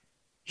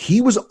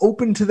 he was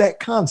open to that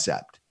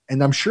concept.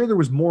 And I'm sure there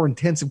was more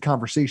intensive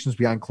conversations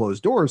behind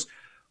closed doors,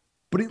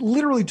 but it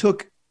literally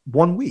took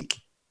 1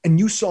 week and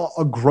you saw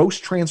a gross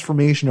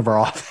transformation of our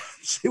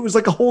offense. It was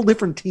like a whole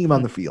different team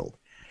on the field.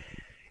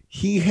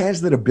 He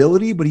has that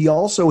ability, but he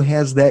also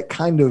has that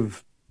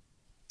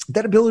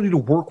ability to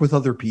work with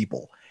other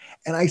people.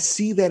 And I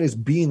see that as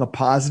being a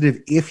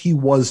positive if he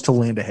was to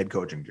land a head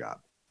coaching job.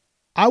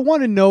 I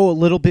want to know a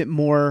little bit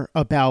more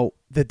about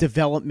the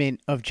development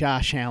of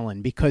Josh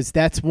Allen, because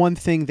that's one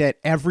thing that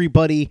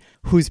everybody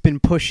who's been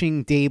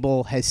pushing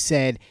Dable has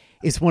said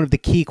is one of the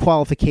key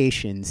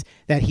qualifications,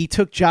 that he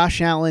took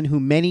Josh Allen, who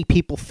many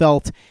people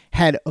felt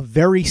had a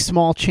very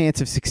small chance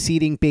of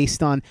succeeding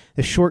based on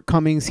the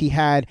shortcomings he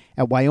had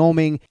at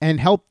Wyoming, and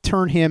helped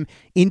turn him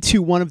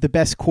into one of the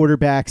best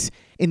quarterbacks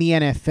in the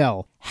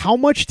NFL. How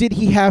much did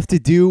he have to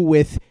do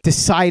with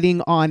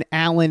deciding on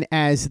Allen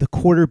as the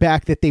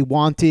quarterback that they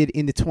wanted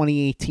in the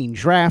 2018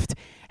 draft?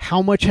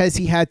 How much has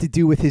he had to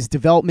do with his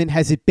development?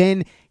 Has it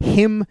been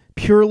him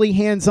purely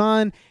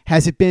hands-on?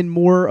 Has it been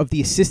more of the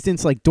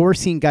assistants like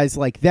Dorsey and guys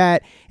like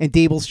that, and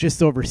Dable's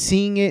just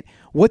overseeing it?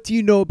 What do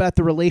you know about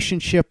the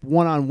relationship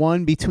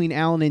one-on-one between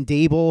Allen and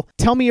Dable?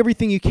 Tell me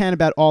everything you can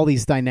about all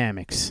these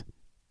dynamics.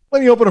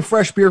 Let me open a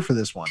fresh beer for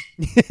this one.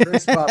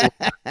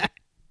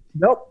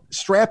 Nope.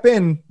 Strap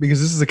in,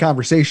 because this is a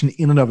conversation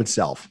in and of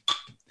itself.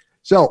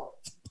 So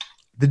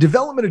the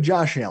development of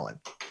Josh Allen,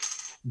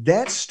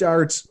 that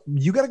starts,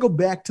 you got to go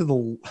back to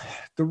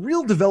the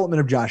real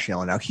development of Josh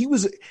Allen. Now,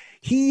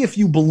 he, if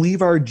you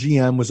believe our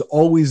GM, was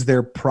always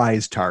their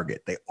prize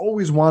target. They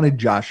always wanted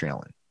Josh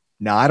Allen.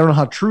 Now, I don't know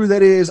how true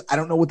that is. I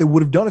don't know what they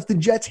would have done if the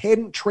Jets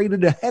hadn't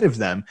traded ahead of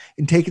them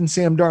and taken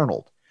Sam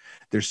Darnold.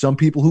 There's some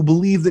people who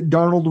believe that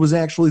Darnold was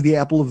actually the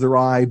apple of their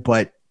eye,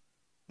 but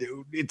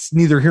it's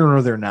neither here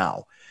nor there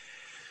now.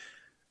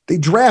 They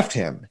draft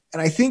him,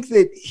 and I think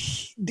that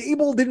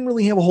Dable didn't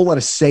really have a whole lot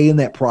of say in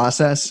that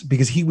process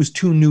because he was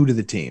too new to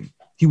the team.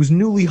 He was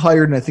newly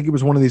hired, and I think it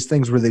was one of these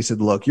things where they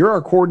said, "Look, you're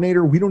our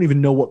coordinator. We don't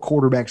even know what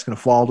quarterback's going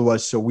to fall to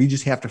us, so we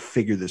just have to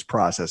figure this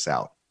process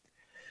out."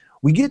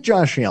 We get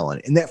Josh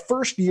Allen, and that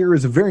first year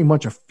is very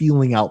much a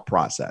feeling out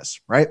process,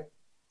 right?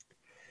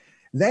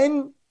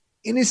 Then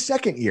in his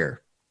second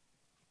year,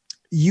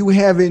 you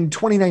have in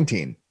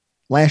 2019,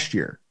 last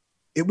year,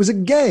 it was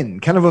again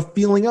kind of a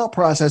feeling out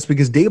process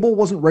because Dable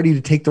wasn't ready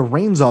to take the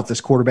reins off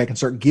this quarterback and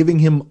start giving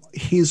him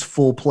his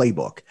full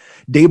playbook.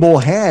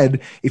 Dable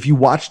had, if you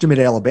watched him at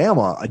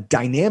Alabama, a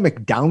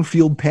dynamic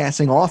downfield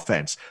passing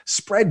offense,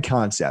 spread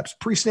concepts,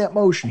 pre-snap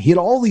motion. He had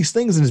all these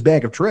things in his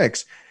bag of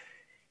tricks.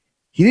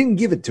 He didn't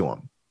give it to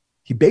him.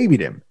 He babied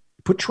him,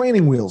 put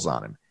training wheels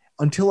on him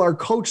until our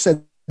coach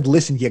said,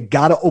 "Listen, you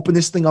got to open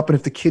this thing up, and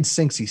if the kid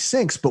sinks, he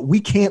sinks, but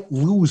we can't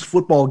lose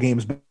football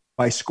games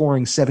by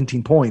scoring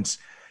 17 points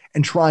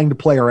and trying to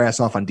play our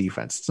ass off on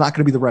defense. It's not going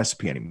to be the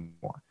recipe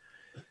anymore."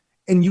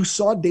 And you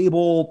saw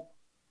Dable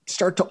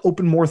start to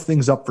open more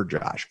things up for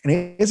Josh.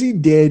 And as he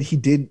did,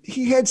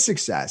 he had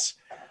success.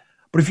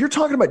 But if you're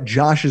talking about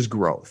Josh's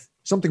growth,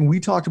 something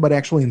we talked about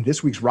actually in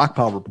this week's Rock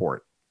Pile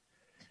Report,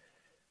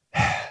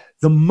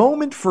 The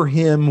moment for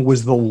him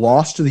was the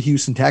loss to the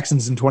Houston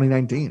Texans in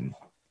 2019,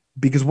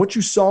 because what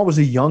you saw was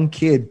a young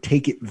kid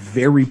take it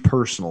very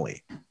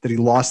personally that he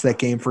lost that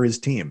game for his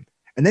team.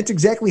 And that's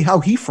exactly how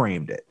he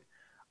framed it.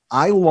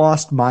 I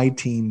lost my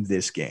team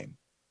this game,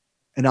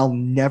 and I'll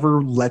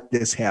never let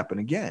this happen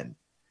again.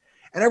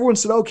 And everyone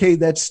said, okay,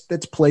 that's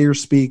player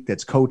speak,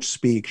 that's coach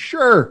speak.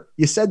 Sure,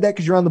 you said that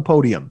because you're on the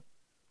podium.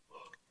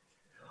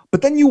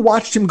 But then you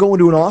watched him go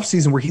into an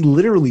offseason where he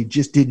literally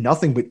just did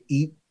nothing but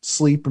eat,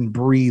 sleep, and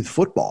breathe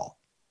football.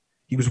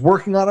 He was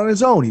working out on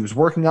his own. He was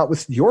working out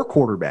with your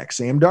quarterback,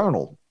 Sam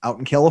Darnold, out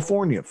in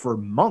California for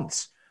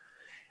months.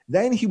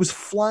 Then he was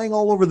flying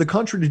all over the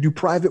country to do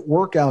private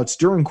workouts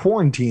during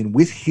quarantine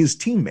with his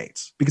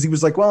teammates because he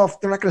was like, well, if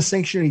they're not going to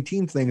sanction any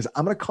team things,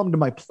 I'm going to come to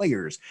my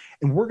players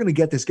and we're going to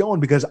get this going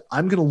because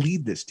I'm going to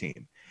lead this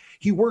team.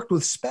 He worked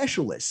with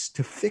specialists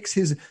to fix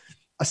his,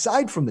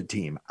 aside from the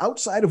team,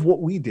 outside of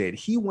what we did,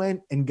 he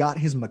went and got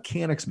his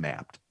mechanics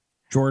mapped.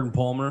 Jordan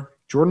Palmer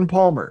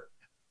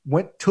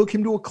took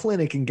him to a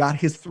clinic and got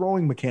his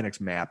throwing mechanics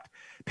mapped.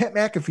 Pat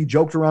McAfee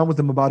joked around with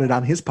him about it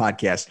on his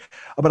podcast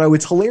about how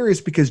it's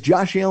hilarious because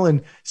Josh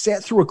Allen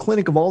sat through a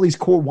clinic of all these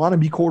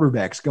wannabe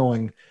quarterbacks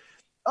going,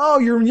 oh,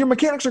 your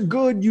mechanics are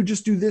good. You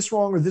just do this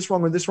wrong or this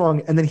wrong or this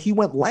wrong. And then he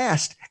went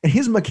last and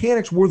his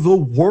mechanics were the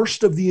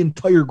worst of the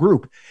entire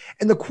group.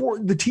 And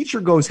the teacher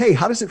goes, hey,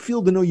 how does it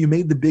feel to know you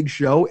made the big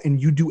show and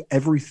you do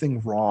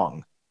everything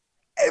wrong?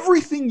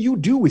 Everything you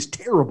do is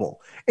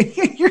terrible. And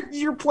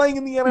you're playing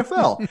in the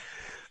NFL.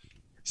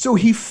 So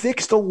he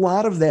fixed a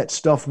lot of that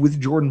stuff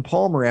with Jordan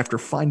Palmer after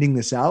finding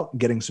this out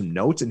and getting some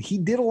notes, and he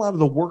did a lot of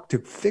the work to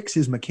fix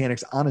his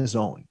mechanics on his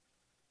own.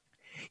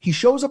 He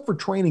shows up for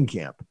training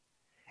camp,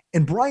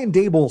 and Brian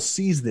Daboll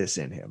sees this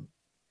in him.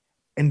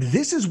 And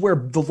this is where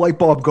the light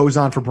bulb goes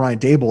on for Brian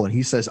Daboll, and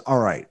he says, all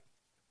right,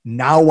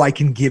 now I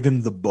can give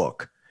him the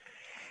book.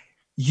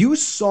 You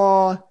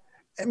saw,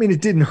 I mean,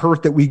 it didn't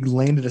hurt that we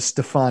landed a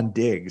Stephon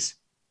Diggs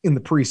in the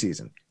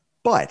preseason,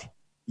 but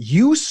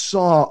you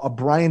saw a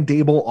Brian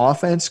Daboll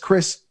offense,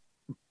 Chris,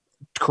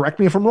 correct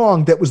me if I'm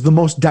wrong, that was the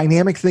most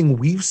dynamic thing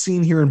we've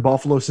seen here in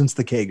Buffalo since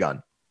the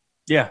K-Gun.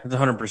 Yeah, it's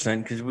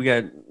 100% because we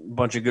got a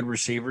bunch of good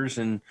receivers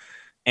and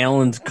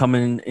Allen's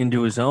coming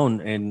into his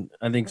own. And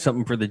I think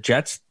something for the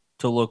Jets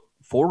to look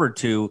forward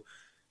to,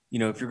 you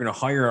know, if you're going to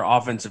hire an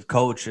offensive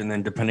coach and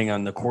then depending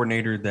on the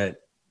coordinator that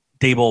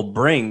Daboll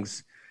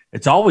brings,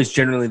 it's always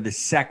generally the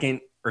second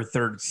or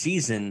third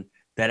season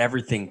that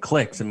everything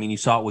clicks. I mean, you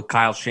saw it with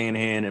Kyle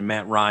Shanahan and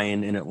Matt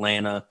Ryan in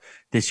Atlanta.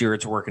 This year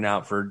it's working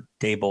out for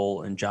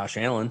Daboll and Josh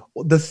Allen.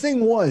 Well, the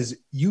thing was,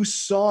 you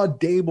saw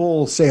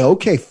Daboll say,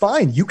 okay,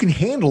 fine, you can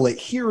handle it.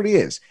 Here it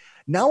is.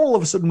 Now all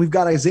of a sudden we've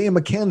got Isaiah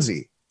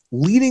McKenzie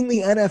leading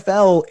the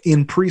NFL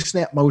in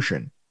pre-snap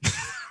motion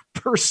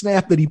per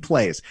snap that he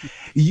plays.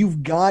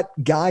 You've got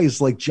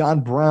guys like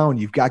John Brown.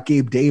 You've got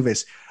Gabe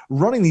Davis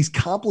running these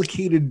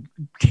complicated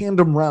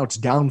tandem routes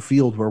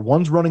downfield where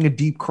one's running a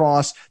deep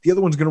cross, the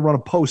other one's going to run a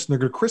post, and they're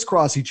going to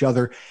crisscross each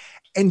other.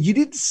 And you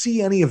didn't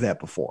see any of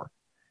that before.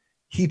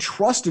 He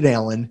trusted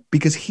Allen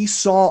because he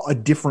saw a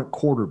different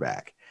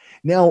quarterback.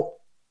 Now,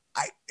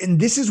 and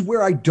this is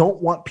where I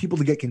don't want people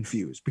to get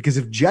confused, because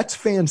if Jets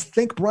fans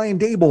think Brian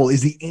Daboll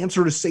is the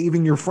answer to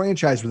saving your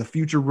franchise with a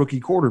future rookie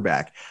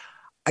quarterback,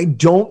 I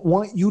don't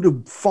want you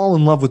to fall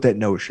in love with that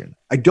notion.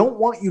 I don't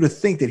want you to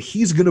think that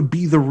he's going to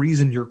be the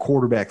reason your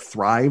quarterback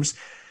thrives.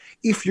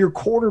 If your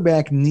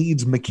quarterback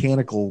needs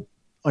mechanical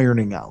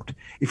ironing out,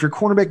 if your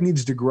quarterback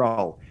needs to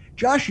grow,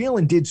 Josh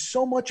Allen did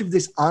so much of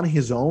this on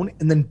his own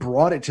and then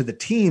brought it to the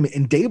team.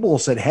 And Daboll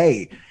said,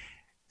 hey,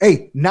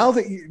 now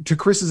that to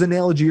Chris's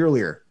analogy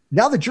earlier,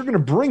 now that you're going to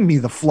bring me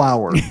the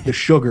flour, the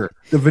sugar,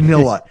 the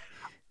vanilla,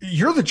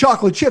 you're the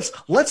chocolate chips.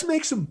 Let's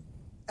make some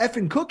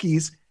effing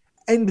cookies.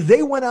 And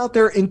they went out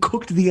there and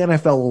cooked the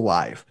NFL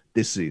alive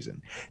this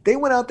season. They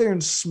went out there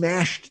and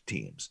smashed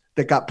teams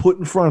that got put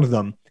in front of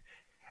them.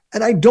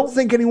 And I don't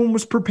think anyone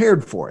was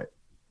prepared for it.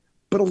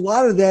 But a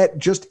lot of that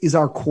just is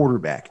our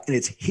quarterback, and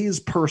it's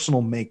his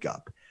personal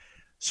makeup.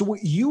 So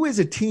what you as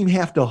a team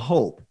have to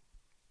hope,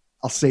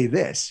 I'll say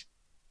this,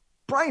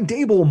 Brian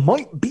Daboll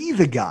might be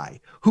the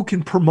guy who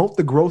can promote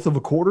the growth of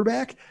a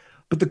quarterback,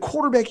 but the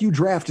quarterback you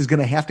draft is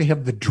going to have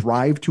the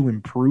drive to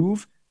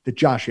improve that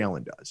Josh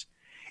Allen does.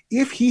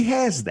 If he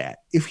has that,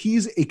 if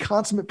he's a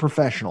consummate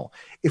professional,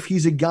 if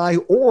he's a guy,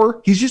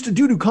 or he's just a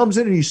dude who comes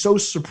in and he's so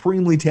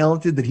supremely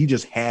talented that he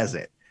just has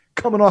it.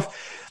 Coming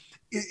off,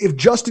 if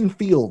Justin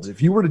Fields,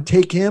 if you were to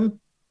take him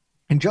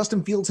and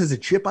Justin Fields has a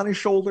chip on his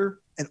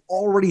shoulder and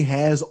already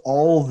has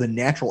all the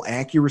natural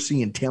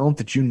accuracy and talent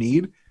that you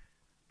need,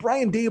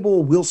 Brian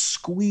Daboll will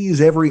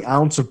squeeze every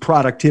ounce of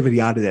productivity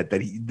out of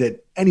that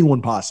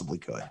anyone possibly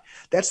could.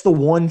 That's the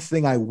one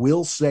thing I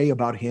will say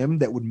about him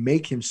that would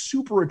make him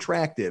super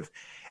attractive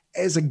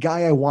as a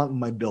guy I want in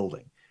my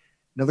building.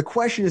 Now, the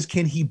question is,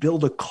 can he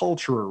build a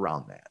culture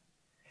around that?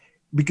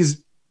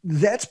 Because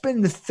that's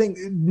been the thing.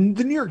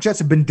 The New York Jets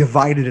have been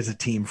divided as a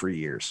team for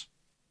years.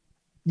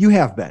 You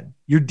have been.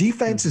 Your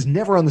defense is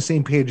never on the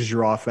same page as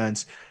your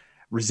offense.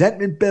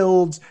 resentment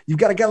builds. You've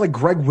got a guy like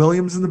Greg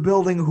Williams in the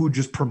building who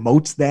just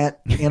promotes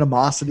that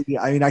animosity.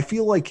 I mean, I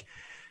feel like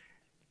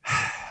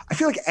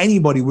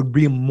anybody would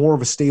be more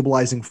of a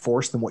stabilizing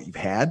force than what you've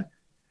had.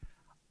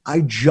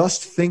 I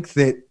just think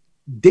that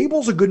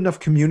Daboll's a good enough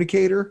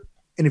communicator,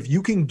 and if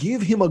you can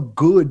give him a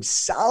good,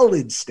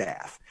 solid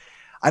staff,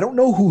 I don't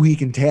know who he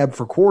can tab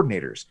for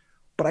coordinators,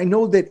 but I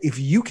know that if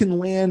you can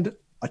land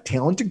a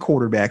talented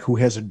quarterback who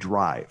has a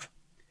drive,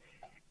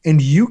 and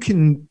you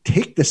can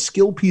take the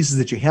skill pieces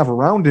that you have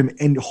around him,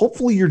 and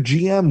hopefully your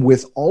GM,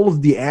 with all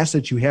of the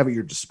assets you have at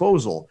your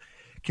disposal,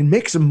 can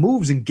make some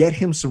moves and get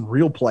him some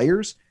real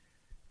players,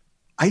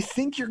 I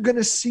think you're going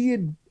to see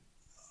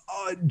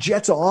a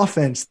Jets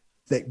offense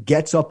that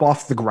gets up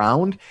off the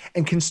ground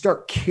and can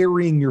start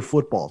carrying your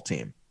football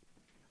team.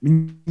 I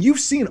mean, you've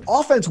seen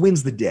offense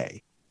wins the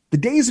day. The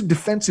days of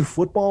defensive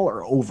football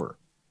are over.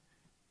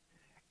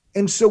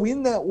 And so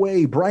in that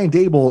way, Brian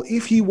Daboll,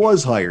 if he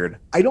was hired,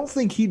 I don't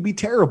think he'd be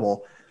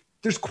terrible.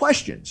 There's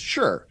questions,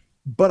 sure.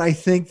 But I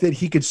think that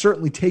he could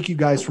certainly take you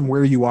guys from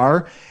where you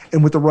are,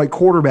 and with the right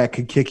quarterback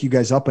could kick you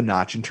guys up a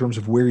notch in terms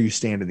of where you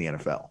stand in the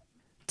NFL.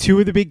 Two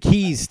of the big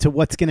keys to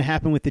what's going to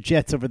happen with the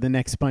Jets over the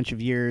next bunch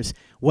of years,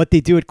 what they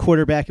do at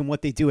quarterback and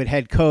what they do at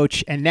head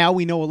coach. And now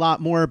we know a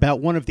lot more about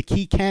one of the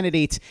key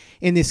candidates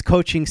in this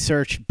coaching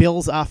search,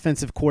 Bills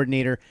offensive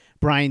coordinator,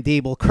 Brian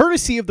Daboll,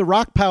 courtesy of the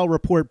Rockpile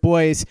Report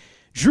boys,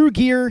 Drew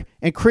Gear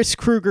and Chris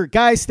Kruger.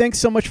 Guys, thanks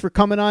so much for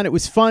coming on. It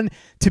was fun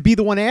to be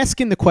the one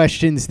asking the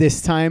questions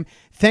this time.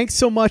 Thanks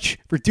so much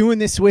for doing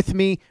this with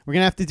me. We're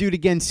going to have to do it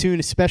again soon,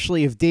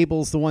 especially if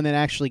Daboll's the one that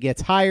actually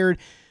gets hired.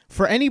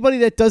 For anybody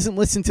that doesn't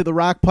listen to the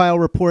Rockpile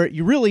Report,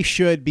 you really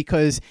should,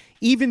 because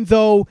even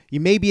though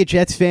you may be a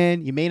Jets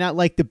fan, you may not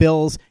like the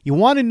Bills, you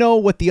want to know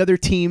what the other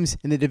teams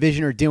in the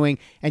division are doing.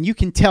 And you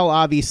can tell,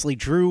 obviously,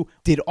 Drew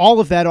did all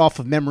of that off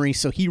of memory,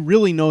 so he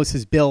really knows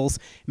his Bills.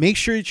 Make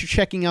sure that you're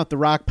checking out the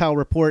Rockpile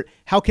Report.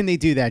 How can they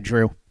do that,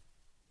 Drew?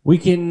 We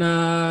can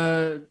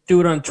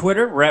do it on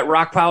Twitter. We're at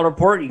Rockpile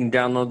Report. You can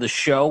download the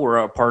show. We're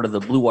a part of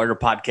the Blue Wire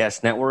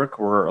Podcast Network.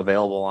 We're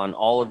available on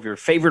all of your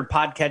favorite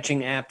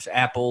podcatching apps,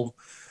 Apple,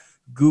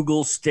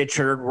 Google,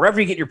 Stitcher, wherever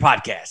you get your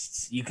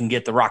podcasts, you can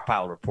get the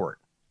Rockpile Report.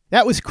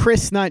 That was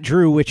Chris, not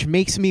Drew, which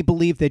makes me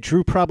believe that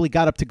Drew probably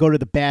got up to go to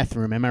the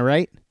bathroom. Am I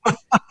right?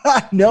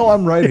 No,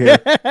 I'm right here.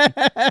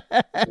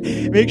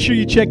 Make sure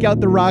you check out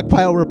the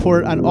Rockpile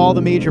Report on all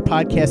the major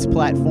podcast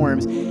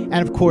platforms. And,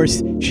 of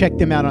course, check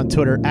them out on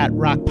Twitter at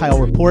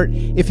Rockpile Report.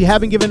 If you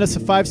haven't given us a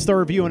 5-star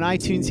review on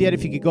iTunes yet,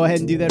 if you could go ahead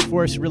and do that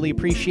for us, really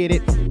appreciate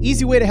it.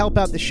 Easy way to help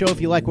out the show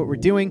if you like what we're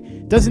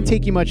doing. Doesn't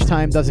take you much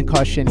time, doesn't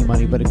cost you any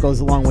money, but it goes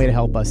a long way to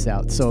help us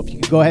out. So if you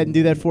could go ahead and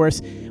do that for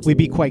us, we'd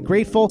be quite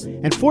grateful.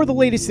 And for the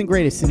latest and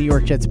greatest in New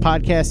York Jets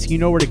podcasts, you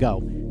know where to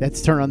go.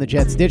 That's Turn on the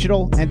Jets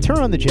Digital and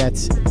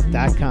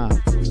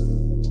TurnOnTheJets.com.